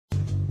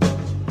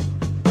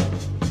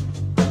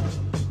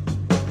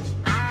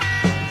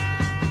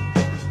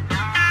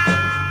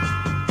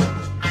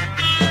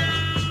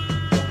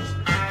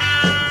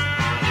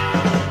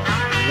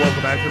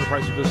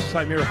Price of Business.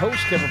 I'm your host,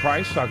 Kevin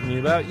Price, talking to you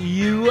about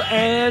you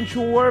and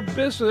your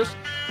business.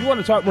 We want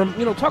to talk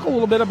a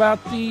little bit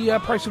about the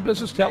Price of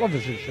Business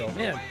television show.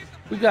 Man,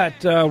 we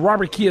got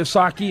Robert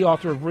Kiyosaki,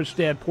 author of Rich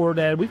Dad, Poor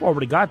Dad. We've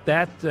already got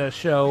that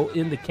show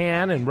in the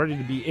can and ready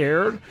to be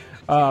aired.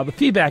 The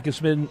feedback has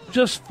been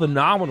just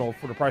phenomenal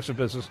for the Price of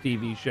Business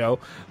TV show.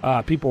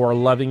 People are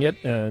loving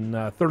it,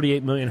 and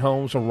 38 million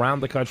homes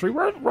around the country.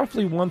 We're at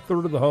roughly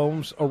one-third of the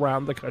homes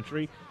around the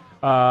country.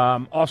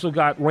 Also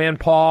got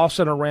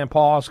Senator Rand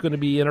Paul is going to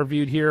be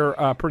interviewed here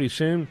pretty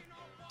soon.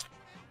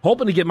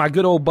 Hoping to get my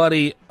good old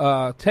buddy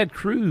Ted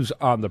Cruz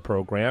on the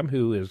program,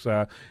 who is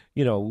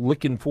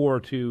looking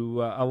forward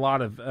to a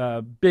lot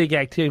of big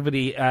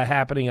activity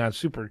happening on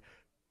Super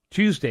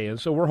Tuesday, and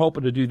so we're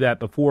hoping to do that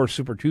before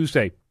Super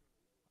Tuesday.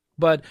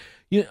 But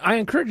I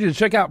encourage you to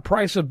check out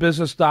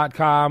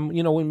priceofbusiness.com.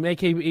 We make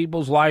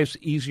people's lives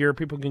easier.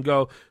 People can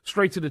go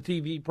straight to the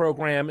TV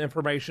program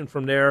information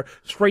from there,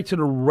 straight to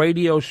the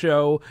radio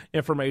show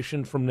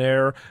information from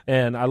there.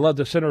 And I love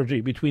the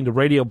synergy between the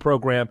radio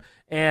program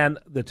and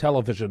the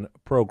television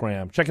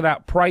program. Check it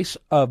out,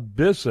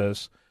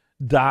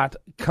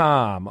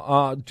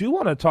 priceofbusiness.com. Do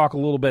want to talk a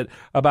little bit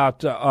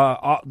about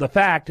the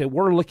fact that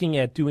we're looking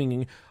at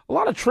doing a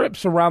lot of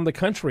trips around the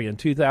country in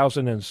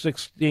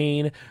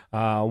 2016.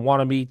 Want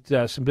to meet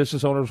some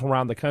business owners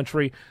around the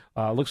country.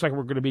 Looks like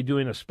we're going to be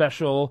doing a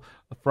special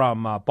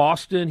from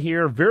Boston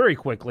here very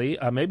quickly,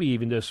 maybe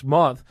even this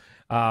month.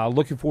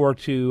 Looking forward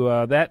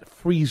to that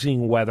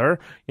freezing weather.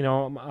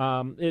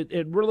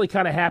 It really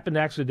kind of happened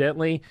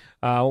accidentally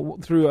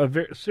through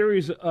a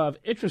series of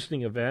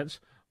interesting events.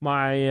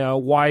 My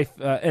wife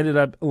ended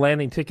up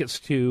landing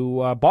tickets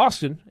to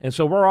Boston, and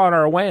so we're on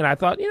our way. And I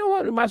thought, you know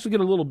what, we might as well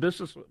get a little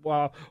business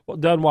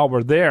done while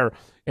we're there.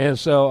 And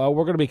so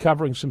we're going to be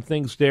covering some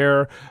things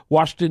there.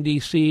 Washington,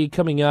 D.C.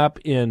 coming up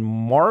in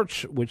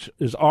March, which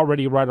is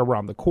already right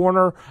around the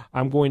corner.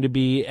 I'm going to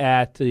be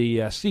at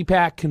the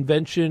CPAC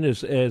convention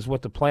is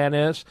what the plan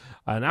is.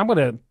 And I'm going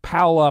to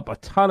pile up a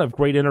ton of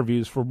great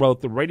interviews for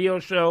both the radio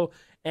show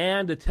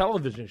and the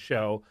television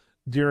show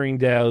during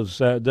those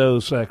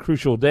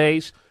crucial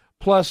days.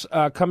 Plus,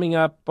 coming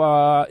up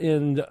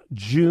in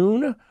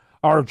June,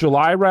 or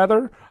July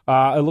rather,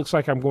 it looks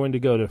like I'm going to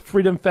go to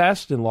Freedom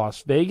Fest in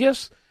Las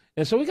Vegas.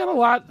 And so we got a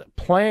lot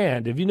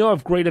planned. If you know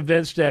of great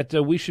events that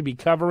we should be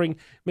covering,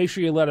 make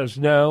sure you let us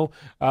know.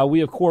 We,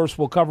 of course,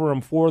 will cover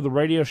them for the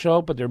radio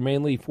show, but they're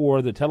mainly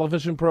for the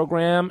television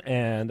program,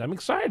 and I'm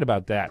excited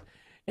about that.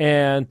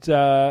 And,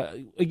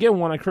 again,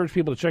 want to encourage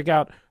people to check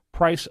out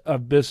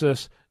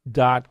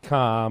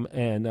priceofbusiness.com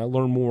and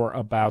learn more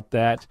about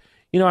that.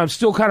 I'm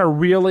still kind of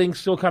reeling,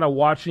 still kind of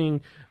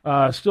watching,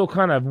 still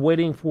kind of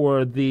waiting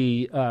for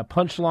the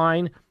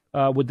punchline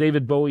with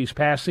David Bowie's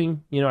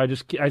passing.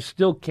 I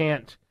still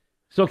can't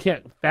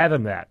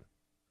fathom that.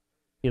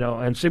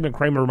 And Sigmund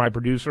Kramer, my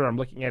producer, I'm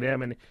looking at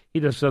him and he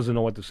just doesn't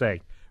know what to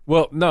say.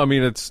 Well, no, I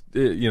mean it's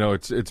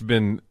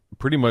been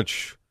pretty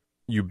much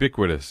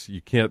ubiquitous. You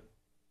can't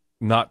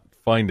not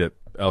find it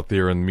out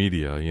there in the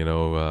media,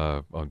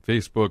 on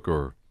Facebook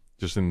or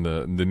just in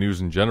the news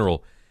in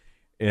general,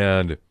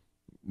 and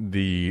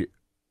the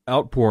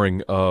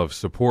outpouring of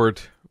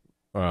support,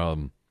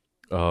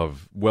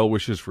 of well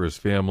wishes for his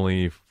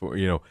family. For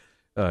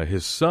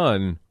his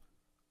son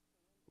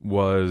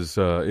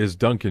is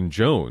Duncan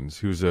Jones,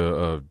 who's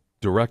a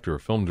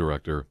film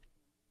director,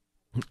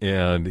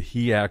 and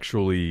he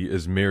actually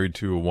is married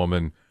to a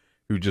woman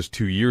who just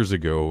 2 years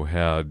ago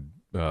had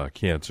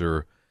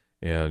cancer,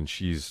 and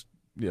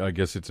I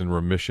guess it's in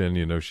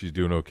remission. She's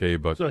doing okay,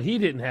 but so he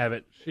didn't have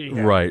it. She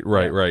had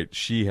right.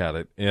 She had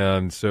it,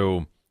 and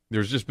so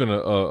there's just been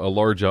a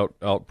large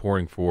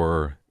outpouring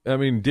for. I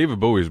mean, David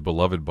Bowie is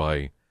beloved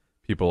by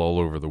people all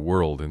over the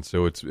world, and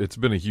so it's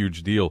been a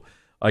huge deal.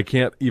 I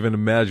can't even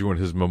imagine what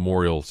his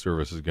memorial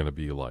service is going to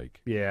be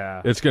like.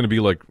 Yeah, it's going to be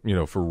like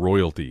for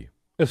royalty,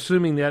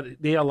 assuming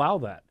that they allow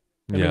that.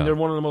 I mean, they're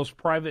one of the most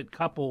private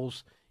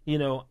couples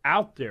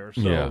out there.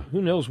 So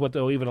who knows what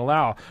they'll even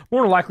allow.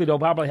 More than likely, they'll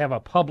probably have a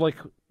public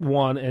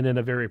one and then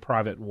a very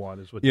private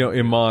one. Is what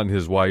Iman,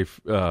 his wife,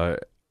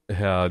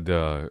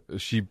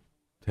 she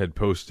had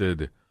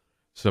posted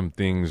some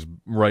things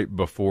right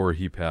before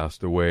he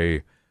passed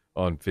away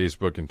on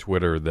Facebook and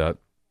Twitter that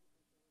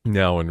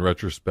now, in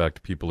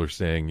retrospect, people are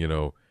saying,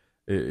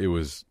 it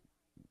was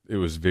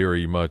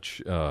very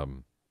much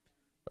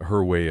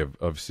her way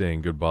of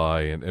saying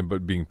goodbye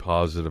but being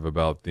positive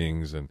about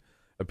things, and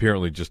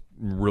apparently just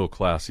real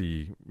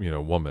classy,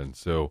 woman.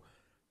 So,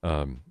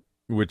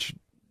 which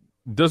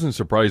doesn't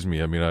surprise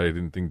me. I mean, I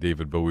didn't think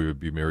David Bowie would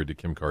be married to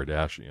Kim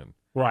Kardashian.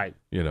 Right.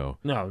 No,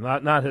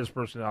 not his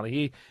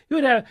personality. He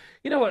would have,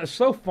 what's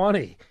so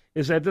funny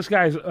is that this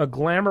guy's a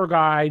glamour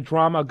guy,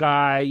 drama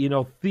guy,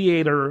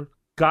 theater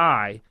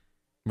guy.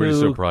 But he's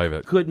so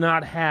private. Could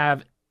not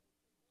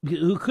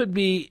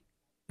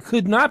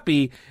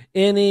be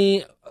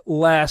any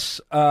less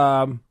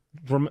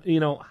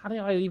how do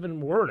I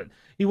even word it?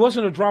 He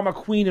wasn't a drama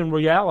queen in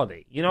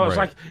reality. It's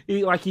Right.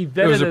 like he It was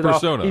vented a it all.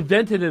 persona. He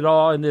vented it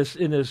all in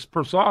this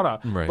persona.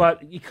 Right.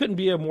 But he couldn't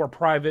be a more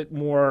private,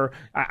 more.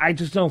 I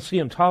just don't see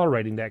him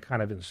tolerating that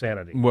kind of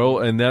insanity. Well,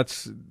 and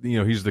that's,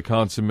 he's the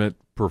consummate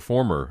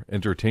performer,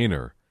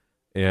 entertainer.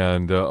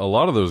 And a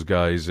lot of those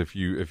guys, if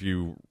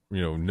you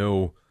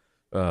know,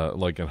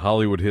 like in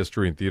Hollywood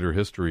history and theater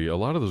history, a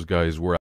lot of those guys were